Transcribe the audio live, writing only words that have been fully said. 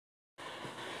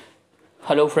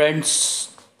Hello friends,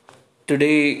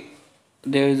 today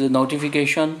there is a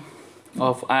notification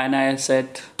of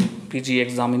INI-CET PG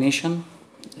examination.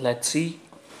 Let's see.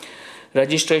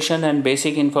 Registration and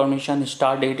basic information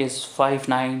start date is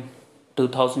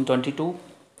 5/9/2022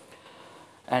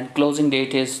 and closing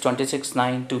date is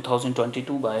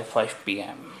 26/9/2022 by 5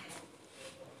 p.m.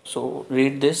 So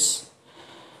read this.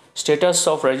 Status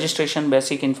of registration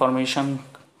basic information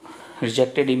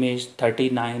rejected image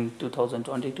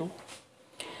 30/9/2022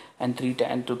 and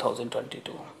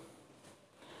 3/10/2022.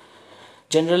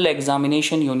 General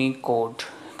examination unique code.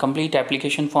 Complete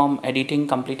application form editing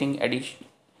completing edition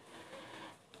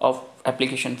of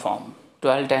application form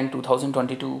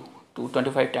 12/10/2022 to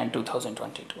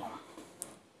 25/10/2022.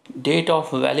 Date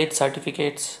of valid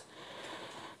certificates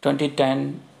 2010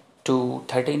 to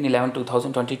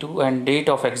 13/11/2022 and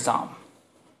date of exam.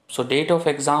 So date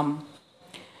of exam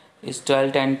is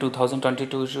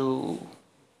 12/10/2022 to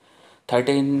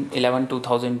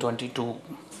 13/11/2022.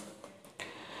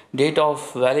 Date of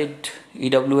valid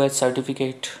EWS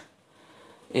certificate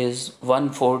is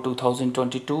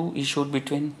 1/4/2022 issued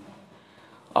between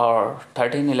or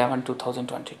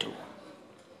 13/11/2022.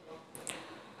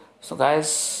 So guys,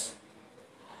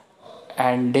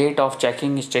 and date of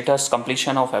checking status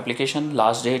completion of application,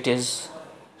 last date is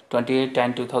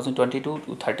 28/10/2022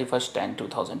 to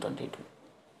 31/10/2022.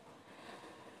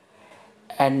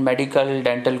 And medical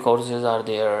dental courses are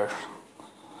there.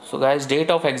 So guys, date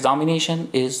of examination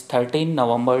is 13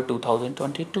 November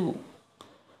 2022.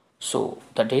 So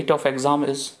the date of exam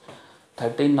is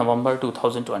 13 November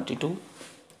 2022.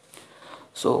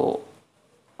 So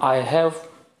I have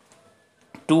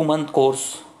 2-month course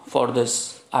for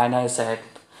this INI-CET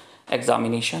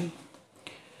examination,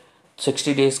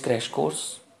 60 days crash course.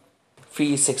 Fee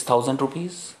is 6,000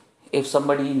 rupees. If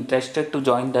somebody interested to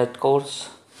join that course,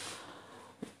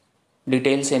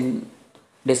 details in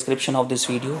description of this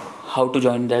video how to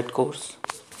join that course.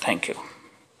 Thank you.